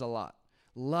covers a lot.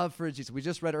 Love for Jesus. We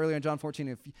just read earlier in John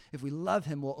 14, if we love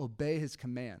him, we'll obey his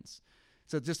commands.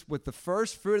 So just with the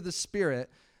first fruit of the Spirit,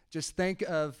 just think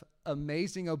of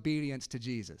amazing obedience to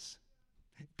Jesus.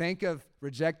 Think of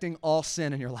rejecting all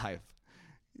sin in your life.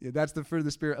 That's the fruit of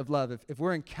the Spirit of love. If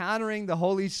we're encountering the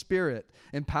Holy Spirit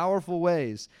in powerful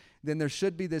ways, then there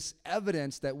should be this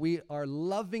evidence that we are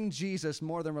loving Jesus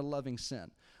more than we're loving sin.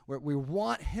 We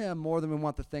want him more than we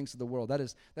want the things of the world. That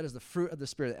is the fruit of the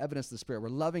Spirit, the evidence of the Spirit. We're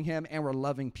loving him and we're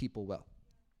loving people well.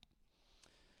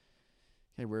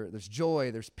 Okay, where there's joy,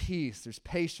 there's peace, there's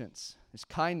patience, there's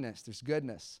kindness, there's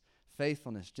goodness,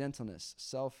 faithfulness, gentleness,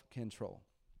 self-control.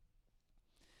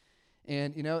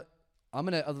 And, I'm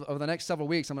going to, over the next several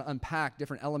weeks, I'm going to unpack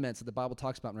different elements that the Bible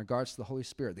talks about in regards to the Holy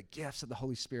Spirit, the gifts of the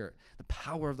Holy Spirit, the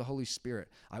power of the Holy Spirit.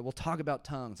 I will talk about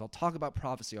tongues. I'll talk about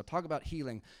prophecy. I'll talk about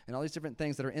healing and all these different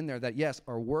things that are in there that, yes,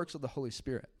 are works of the Holy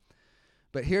Spirit.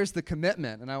 But here's the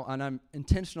commitment, and I'm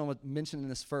intentional with mentioning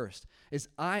this first, is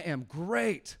I am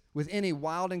great with any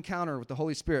wild encounter with the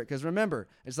Holy Spirit. Because remember,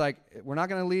 it's like we're not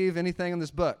going to leave anything in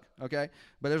this book, okay?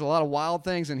 But there's a lot of wild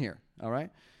things in here, all right?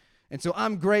 And so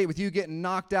I'm great with you getting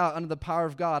knocked out under the power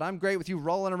of God. I'm great with you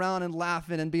rolling around and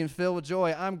laughing and being filled with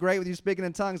joy. I'm great with you speaking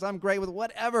in tongues. I'm great with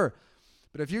whatever.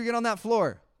 But if you get on that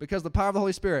floor, because the power of the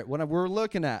Holy Spirit, what we're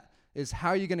looking at is how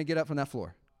are you going to get up from that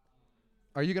floor?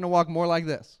 Are you going to walk more like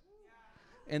this?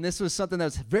 And this was something that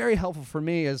was very helpful for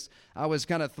me as I was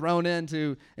kind of thrown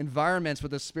into environments where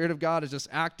the Spirit of God is just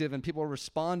active and people are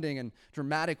responding in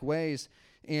dramatic ways.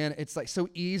 And it's like so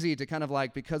easy to kind of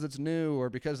like, because it's new or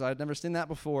because I'd never seen that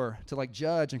before, to like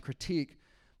judge and critique.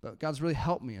 But God's really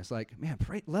helped me. It's like, man,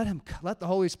 pray, let the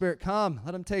Holy Spirit come.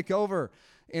 Let him take over.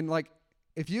 And like,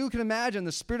 if you can imagine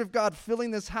the Spirit of God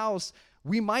filling this house,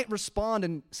 we might respond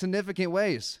in significant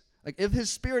ways. Like if his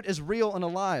Spirit is real and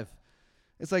alive,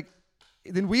 it's like,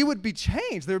 then we would be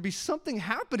changed. There would be something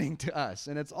happening to us.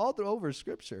 And it's all over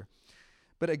Scripture.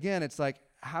 But again, it's like,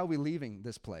 how are we leaving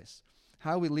this place?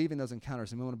 How are we leaving those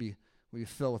encounters? And we want to be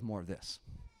filled with more of this.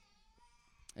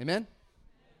 Amen?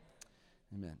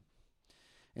 Amen.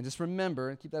 And just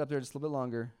remember, keep that up there just a little bit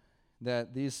longer,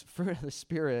 that these fruit of the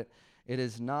Spirit, it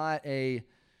is not a,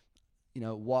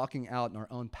 walking out in our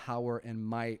own power and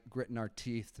might, gritting our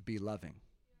teeth to be loving.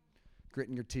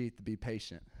 Gritting your teeth to be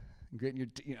patient. Gritting your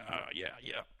teeth,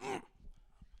 I'm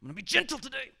going to be gentle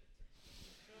today.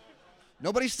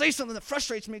 Nobody say something that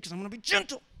frustrates me because I'm going to be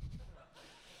gentle.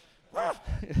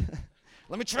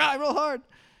 Let me try real hard.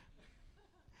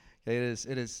 It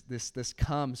is this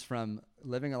comes from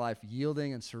living a life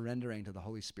yielding and surrendering to the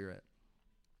Holy Spirit.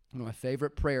 One of my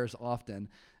favorite prayers often,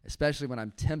 especially when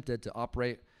I'm tempted to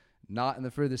operate not in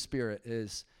the fruit of the Spirit,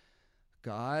 is,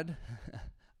 God,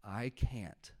 I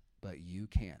can't, but you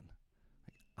can.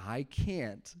 I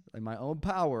can't, in my own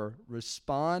power,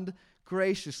 respond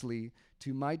graciously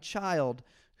to my child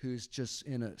who's just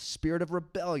in a spirit of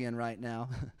rebellion right now.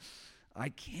 I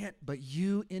can't, but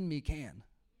you in me can.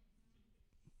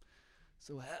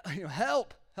 So,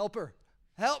 help her.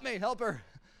 Help me, help her.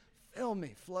 Fill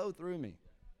me, flow through me.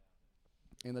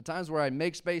 And the times where I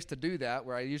make space to do that,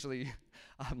 where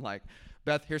I'm like,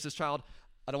 Beth, here's this child.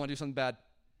 I don't want to do something bad.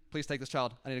 Please take this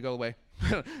child. I need to go away.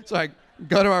 So I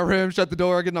go to our room, shut the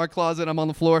door, get in our closet. I'm on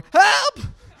the floor. Help!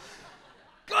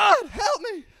 God, help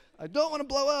me. I don't want to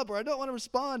blow up or I don't want to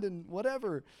respond and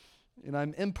whatever. And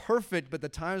I'm imperfect, but the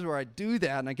times where I do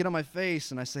that and I get on my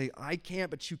face and I say, I can't,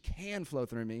 but you can flow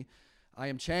through me, I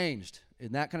am changed.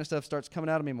 And that kind of stuff starts coming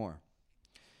out of me more.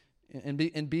 And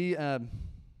be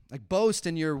boast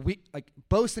in your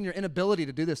inability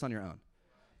to do this on your own.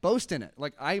 Boast in it.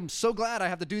 Like, I'm so glad I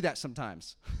have to do that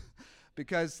sometimes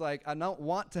because I don't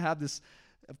want to have this.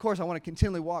 Of course, I want to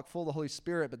continually walk full of the Holy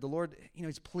Spirit, but the Lord,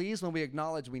 he's pleased when we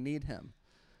acknowledge we need him.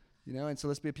 And so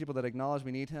let's be a people that acknowledge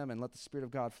we need him and let the Spirit of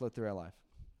God flow through our life.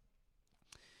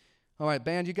 All right,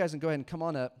 band, you guys can go ahead and come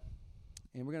on up,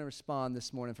 and we're going to respond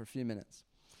this morning for a few minutes.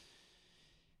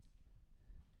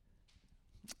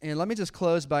 And let me just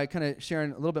close by kind of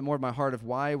sharing a little bit more of my heart of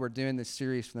why we're doing this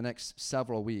series for the next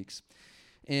several weeks.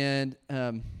 And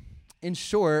in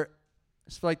short, I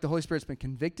just feel like the Holy Spirit's been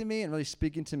convicting me and really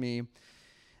speaking to me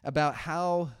about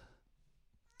how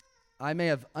I may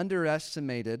have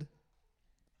underestimated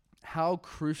how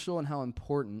crucial and how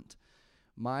important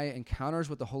my encounters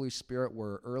with the Holy Spirit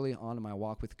were early on in my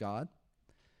walk with God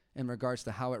in regards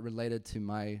to how it related to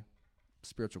my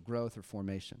spiritual growth or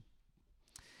formation.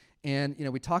 And,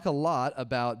 we talk a lot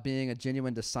about being a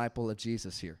genuine disciple of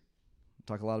Jesus here. We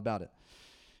talk a lot about it.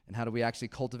 And how do we actually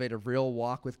cultivate a real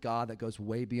walk with God that goes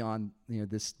way beyond,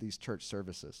 these church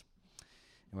services.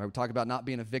 And where we talk about not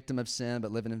being a victim of sin,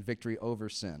 but living in victory over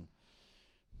sin.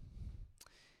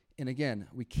 And again,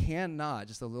 we cannot,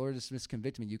 just the Lord just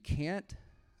convicted me, you can't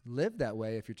live that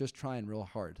way if you're just trying real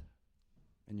hard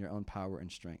in your own power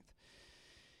and strength.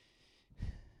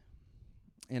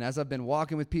 And as I've been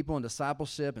walking with people in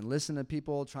discipleship and listening to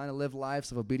people, trying to live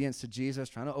lives of obedience to Jesus,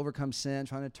 trying to overcome sin,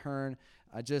 trying to turn,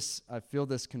 I feel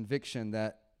this conviction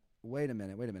that, wait a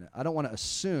minute. I don't want to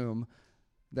assume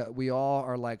that we all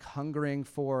are hungering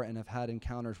for and have had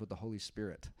encounters with the Holy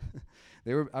Spirit.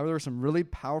 There were some really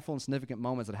powerful and significant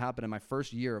moments that happened in my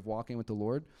first year of walking with the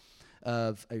Lord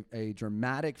of a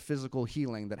dramatic physical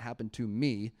healing that happened to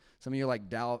me. Some of you like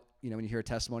doubt, when you hear a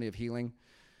testimony of healing.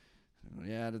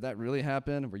 Yeah, did that really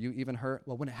happen? Were you even hurt?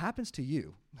 Well, when it happens to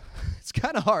you, it's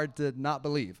kind of hard to not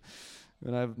believe.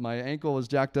 When my ankle was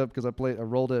jacked up because I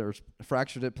rolled it or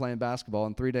fractured it playing basketball,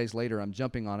 and 3 days later I'm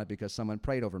jumping on it because someone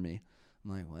prayed over me.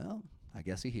 I'm like, well, I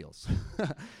guess he heals.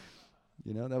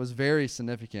 That was very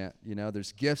significant.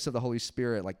 There's gifts of the Holy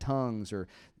Spirit like tongues or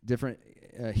different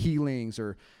healings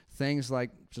or things like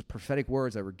just prophetic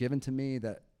words that were given to me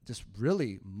that just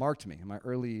really marked me in my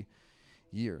early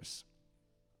years.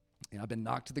 I've been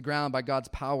knocked to the ground by God's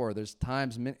power. There's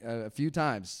times, a few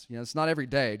times, it's not every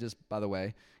day, just by the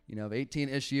way, of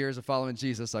 18-ish years of following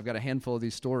Jesus, I've got a handful of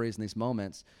these stories and these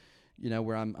moments,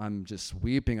 where I'm just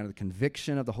weeping under the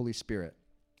conviction of the Holy Spirit,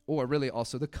 or really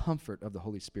also the comfort of the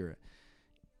Holy Spirit.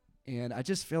 And I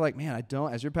just feel like, man,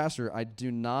 as your pastor, I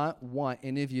do not want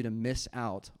any of you to miss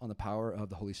out on the power of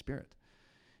the Holy Spirit.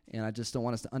 And I just don't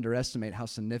want us to underestimate how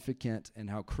significant and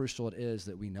how crucial it is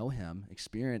that we know him,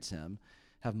 experience him,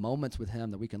 have moments with him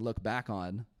that we can look back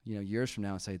on, years from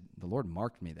now and say, the Lord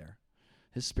marked me there.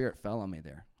 His Spirit fell on me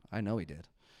there. I know he did.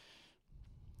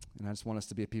 And I just want us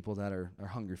to be a people that are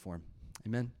hungry for him.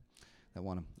 Amen? That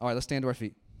want him. All right, let's stand to our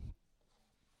feet.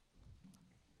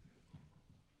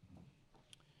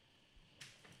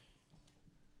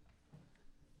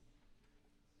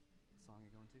 What song are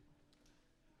you going to?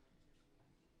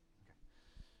 Okay.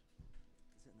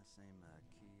 Is it in the same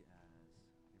key as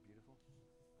You're Beautiful?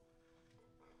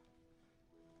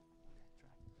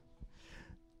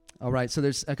 All right, so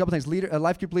there's a couple things.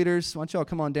 Life group leaders, why don't y'all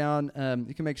come on down?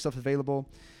 You can make yourself available.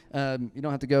 You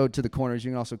don't have to go to the corners. You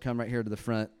can also come right here to the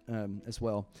front as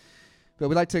well. But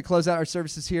we'd like to close out our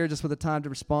services here just with a time to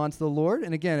respond to the Lord.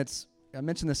 And again, I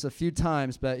mentioned this a few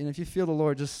times, but if you feel the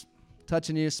Lord just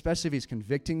touching you, especially if he's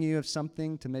convicting you of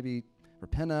something to maybe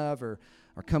repent of or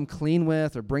come clean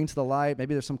with or bring to the light.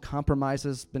 Maybe there's some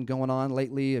compromises been going on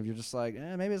lately. If you're just like,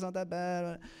 maybe it's not that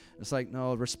bad. It's like,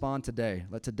 no, respond today.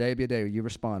 Let today be a day where you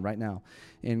respond right now.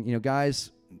 And,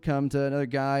 guys, come to another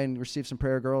guy and receive some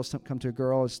prayer. Girls, come to a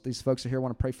girl. These folks are here,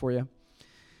 want to pray for you.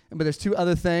 But there's two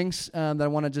other things that I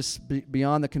want to just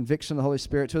beyond the conviction of the Holy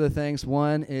Spirit. Two other things.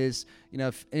 One is,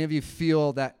 if any of you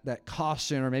feel that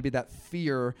caution or maybe that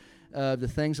fear of the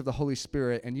things of the Holy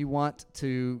Spirit, and you want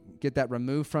to get that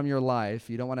removed from your life,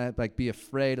 you don't want to be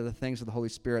afraid of the things of the Holy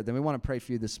Spirit, then we want to pray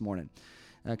for you this morning,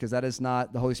 because that is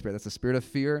not the Holy Spirit. That's the spirit of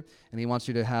fear, and he wants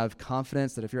you to have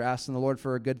confidence that if you're asking the Lord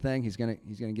for a good thing, he's gonna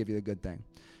give you the good thing.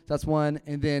 So that's one.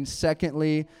 And then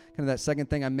secondly, kind of that second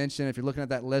thing I mentioned, if you're looking at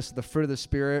that list, the fruit of the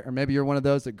Spirit, or maybe you're one of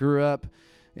those that grew up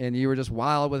and you were just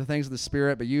wild with the things of the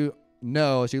Spirit, but you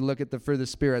know as you look at the fruit of the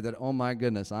Spirit that, oh my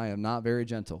goodness, I am not very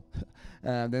gentle.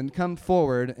 Then come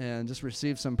forward and just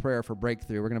receive some prayer for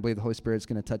breakthrough. We're going to believe the Holy Spirit's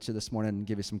going to touch you this morning and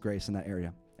give you some grace in that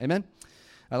area. Amen?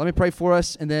 Let me pray for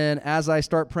us, and then as I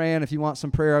start praying, if you want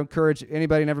some prayer, I encourage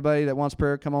anybody and everybody that wants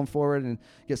prayer, come on forward and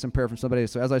get some prayer from somebody.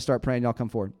 So as I start praying, y'all come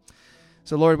forward.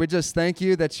 So Lord, we just thank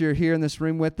you that you're here in this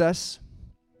room with us.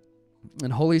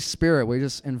 And Holy Spirit, we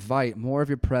just invite more of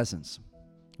your presence.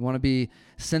 We want to be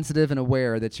sensitive and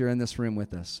aware that you're in this room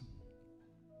with us.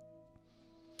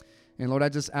 And Lord, I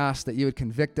just ask that you would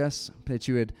convict us, that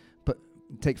you would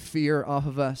take fear off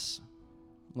of us.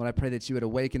 Lord, I pray that you would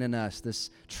awaken in us this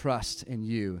trust in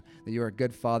you, that you are a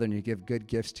good Father and you give good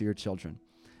gifts to your children.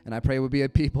 And I pray we'll be a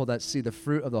people that see the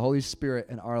fruit of the Holy Spirit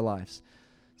in our lives.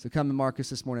 So come and mark us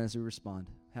this morning as we respond.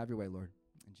 Have your way, Lord.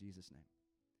 In Jesus' name.